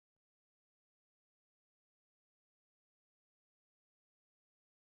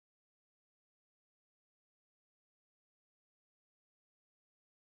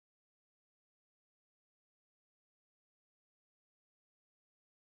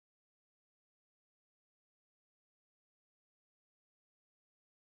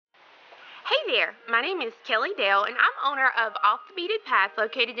Hey there, my name is Kelly Dale, and I'm owner of Off the Beaded Path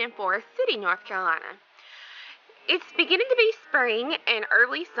located in Forest City, North Carolina. It's beginning to be spring and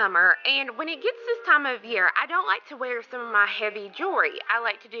early summer, and when it gets this time of year, I don't like to wear some of my heavy jewelry. I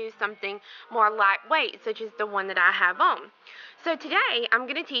like to do something more lightweight, such as the one that I have on. So today, I'm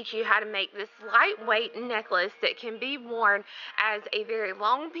going to teach you how to make this lightweight necklace that can be worn as a very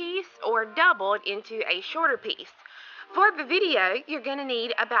long piece or doubled into a shorter piece. For the video, you're going to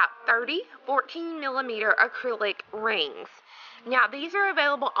need about 30 14mm acrylic rings. Now, these are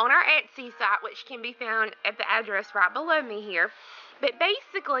available on our Etsy site, which can be found at the address right below me here. But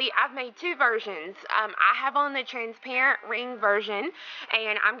basically, I've made two versions. I have on the transparent ring version,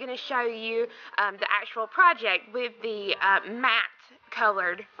 and I'm going to show you the actual project with the matte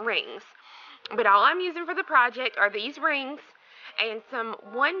colored rings. But all I'm using for the project are these rings and some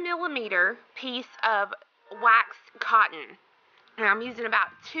 1mm piece of waxed cotton. And I'm using about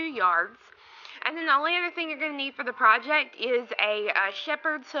 2 yards. And then the only other thing you're going to need for the project is a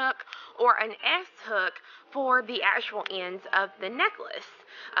shepherd's hook or an S hook for the actual ends of the necklace.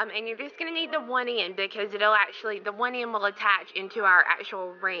 And you're just going to need the one end because the one end will attach into our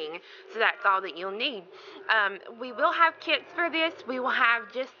actual ring. So that's all that you'll need. We will have kits for this. We will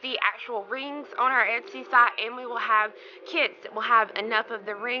have just the actual rings on our Etsy site, and we will have kits that will have enough of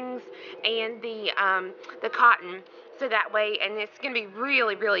the rings and the cotton. So that way, and it's going to be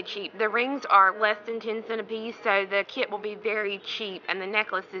really, really cheap. The rings are less than 10 cents a piece, so the kit will be very cheap, and the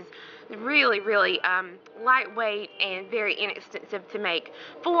necklace is really, really lightweight and very inexpensive to make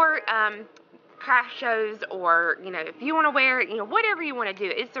for craft shows, or if you want to wear it, whatever you want to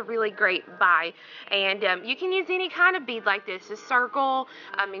do. It's a really great buy, and you can use any kind of bead like this, a circle,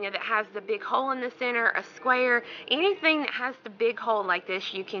 that has the big hole in the center, a square, anything that has the big hole like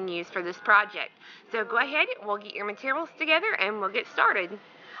this you can use for this project. So go ahead, we'll get your materials together and we'll get started.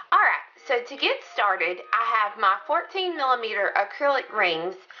 Alright, so to get started, I have my 14mm acrylic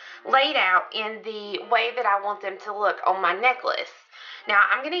rings laid out in the way that I want them to look on my necklace. Now,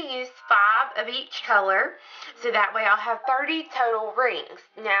 I'm going to use 5 of each color, so that way I'll have 30 total rings.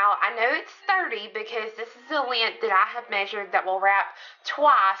 Now, I know it's 30 because this is the length that I have measured that will wrap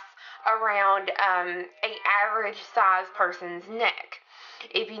twice around an average size person's neck.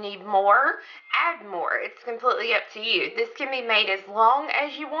 If you need more, add more. It's completely up to you. This can be made as long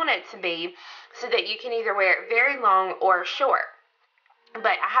as you want it to be, so that you can either wear it very long or short.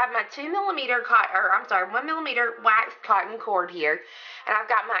 But I have my 1mm waxed cotton cord here, and I've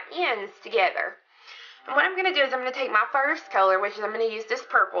got my ends together. And what I'm going to do is I'm going to take my first color, which is I'm going to use this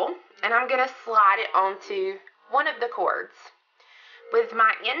purple, and I'm going to slide it onto one of the cords. With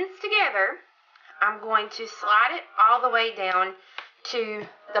my ends together, I'm going to slide it all the way down to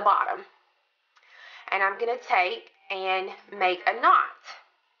the bottom. And I'm going to take and make a knot.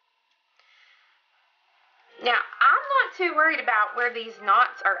 Now, I'm not too worried about where these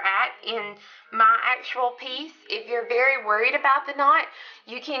knots are at in my actual piece. If you're very worried about the knot,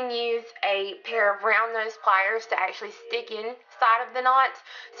 you can use a pair of round nose pliers to actually stick inside of the knot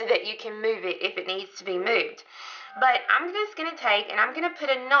so that you can move it if it needs to be moved. But I'm just going to take and I'm going to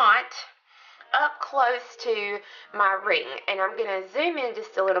put a knot up close to my ring, and I'm going to zoom in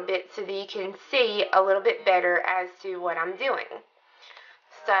just a little bit so that you can see a little bit better as to what I'm doing.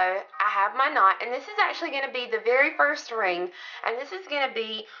 So I have my knot, and this is actually going to be the very first ring, and this is going to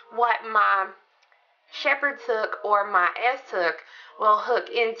be what my shepherd's hook or my S hook will hook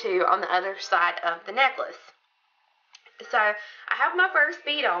into on the other side of the necklace. So I have my first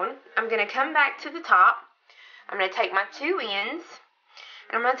bead on. I'm going to come back to the top. I'm going to take my 2 ends,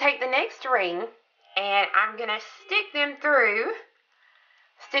 and I'm going to take the next ring, and I'm going to stick the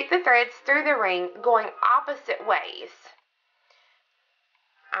threads through the ring going opposite ways.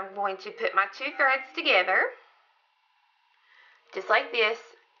 I'm going to put my 2 threads together, just like this.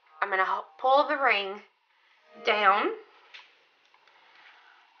 I'm going to pull the ring down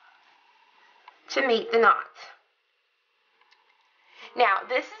to meet the knot. Now,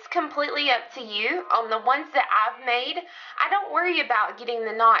 this is completely up to you. On the ones that I've made, I don't worry about getting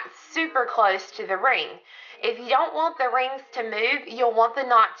the knot super close to the ring. If you don't want the rings to move, you'll want the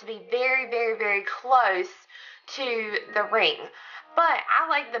knot to be very, very, very close to the ring. But I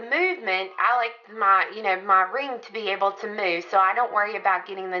like the movement. I like my ring to be able to move, so I don't worry about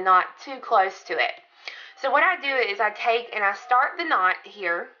getting the knot too close to it. So what I do is I take and I start the knot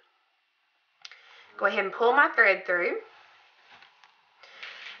here. Go ahead and pull my thread through.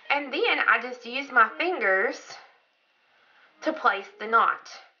 And then I just use my fingers to place the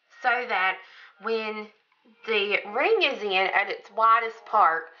knot so that when the ring is in at its widest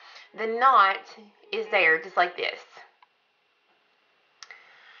part, the knot is there just like this.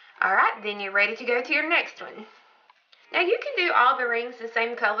 Alright, then you're ready to go to your next one. Now you can do all the rings the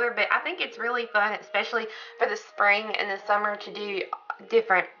same color, but I think it's really fun, especially for the spring and the summer, to do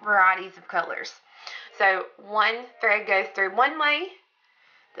different varieties of colors. So one thread goes through one way,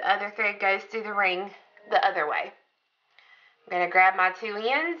 the other thread goes through the ring the other way. I'm going to grab my two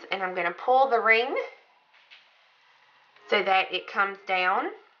ends and I'm going to pull the ring so that it comes down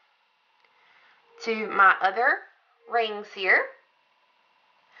to my other rings here.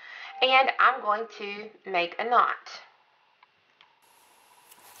 And I'm going to make a knot.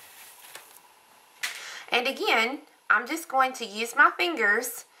 And again, I'm just going to use my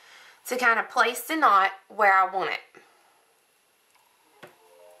fingers to kind of place the knot where I want it.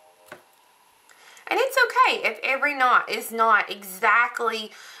 And it's okay if every knot is not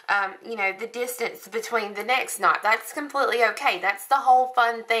exactly, you know, the distance between the next knot. That's completely okay. That's the whole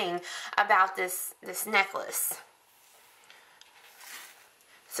fun thing about this necklace.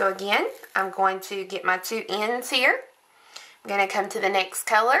 So again, I'm going to get my two ends here. I'm going to come to the next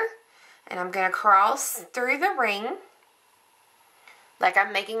color, and I'm going to cross through the ring like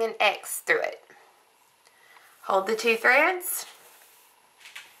I'm making an X through it. Hold the two threads.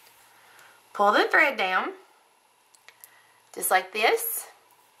 Pull the thread down, just like this.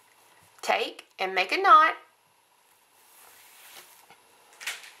 Take and make a knot.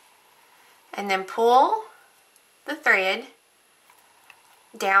 And then pull the thread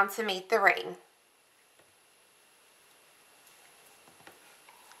down to meet the ring.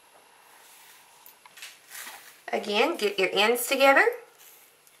 Again, get your ends together.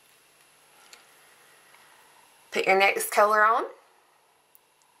 Put your next color on.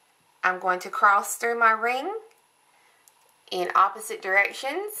 I'm going to cross through my ring in opposite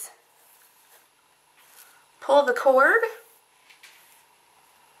directions. Pull the cord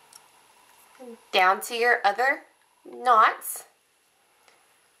down to your other knots.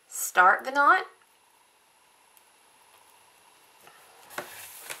 Start the knot.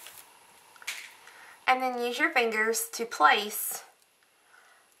 And then use your fingers to place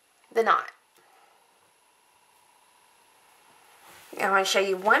the knot. I'm going to show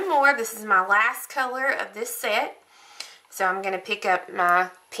you one more. This is my last color of this set. So I'm going to pick up my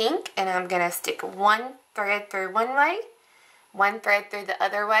pink and I'm going to stick one thread through one way, one thread through the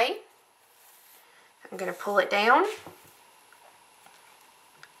other way. I'm going to pull it down.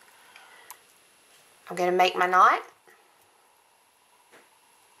 I'm going to make my knot.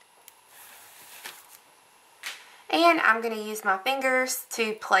 And I'm going to use my fingers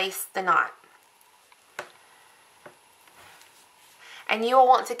to place the knot. And you will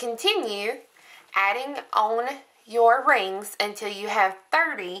want to continue adding on your rings until you have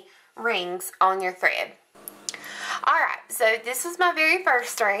 30 rings on your thread. Alright, so this was my very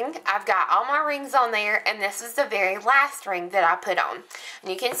first ring. I've got all my rings on there, and this is the very last ring that I put on. And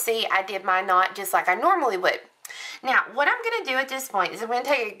you can see I did my knot just like I normally would. Now, what I'm going to do at this point is I'm going to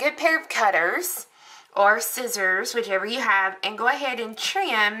take a good pair of cutters or scissors, whichever you have, and go ahead and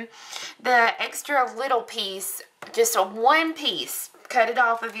trim the extra little piece, just a one piece. Cut it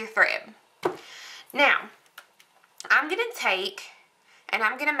off of your thread. Now, I'm going to take and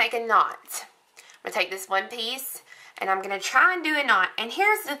I'm going to make a knot. I'm going to take this one piece and I'm going to try and do a knot. And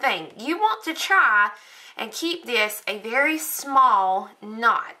here's the thing. You want to try and keep this a very small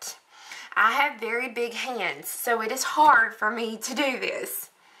knot. I have very big hands, so it is hard for me to do this.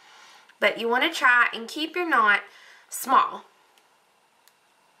 But you want to try and keep your knot small.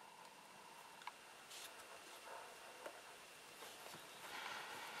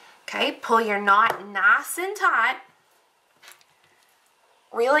 Okay, pull your knot nice and tight,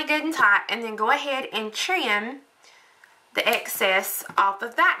 really good and tight, and then go ahead and trim the excess off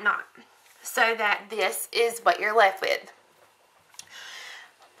of that knot so that this is what you're left with.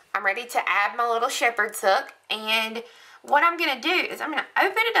 I'm ready to add my little shepherd's hook, and what I'm going to do is I'm going to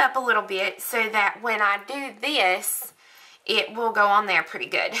open it up a little bit so that when I do this, it will go on there pretty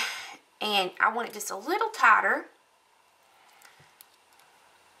good. And I want it just a little tighter.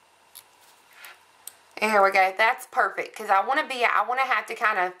 There we go. That's perfect because I want to have to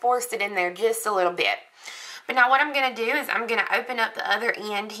kind of force it in there just a little bit. But now what I'm going to do is I'm going to open up the other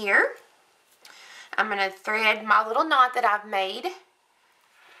end here. I'm going to thread my little knot that I've made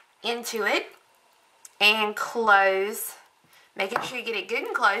into it and close, making sure you get it good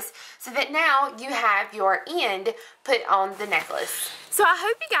and close so that now you have your end put on the necklace. So I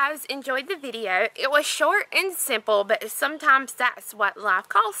hope you guys enjoyed the video. It was short and simple, but sometimes that's what life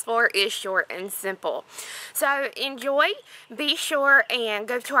calls for, is short and simple. So enjoy. Be sure and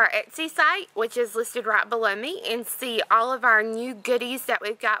go to our Etsy site, which is listed right below me, and see all of our new goodies that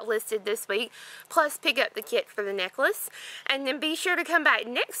we've got listed this week, plus pick up the kit for the necklace. And then be sure to come back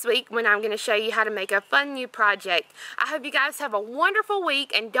next week when I'm going to show you how to make a fun new project. I hope you guys have a wonderful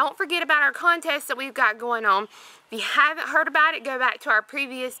week, and don't forget about our contest that we've got going on. If you haven't heard about it, go back to our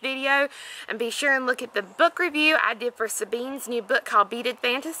previous video and be sure and look at the book review I did for Sabine's new book called Beaded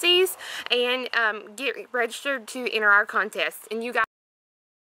Fantasies, and get registered to enter our contest. And you guys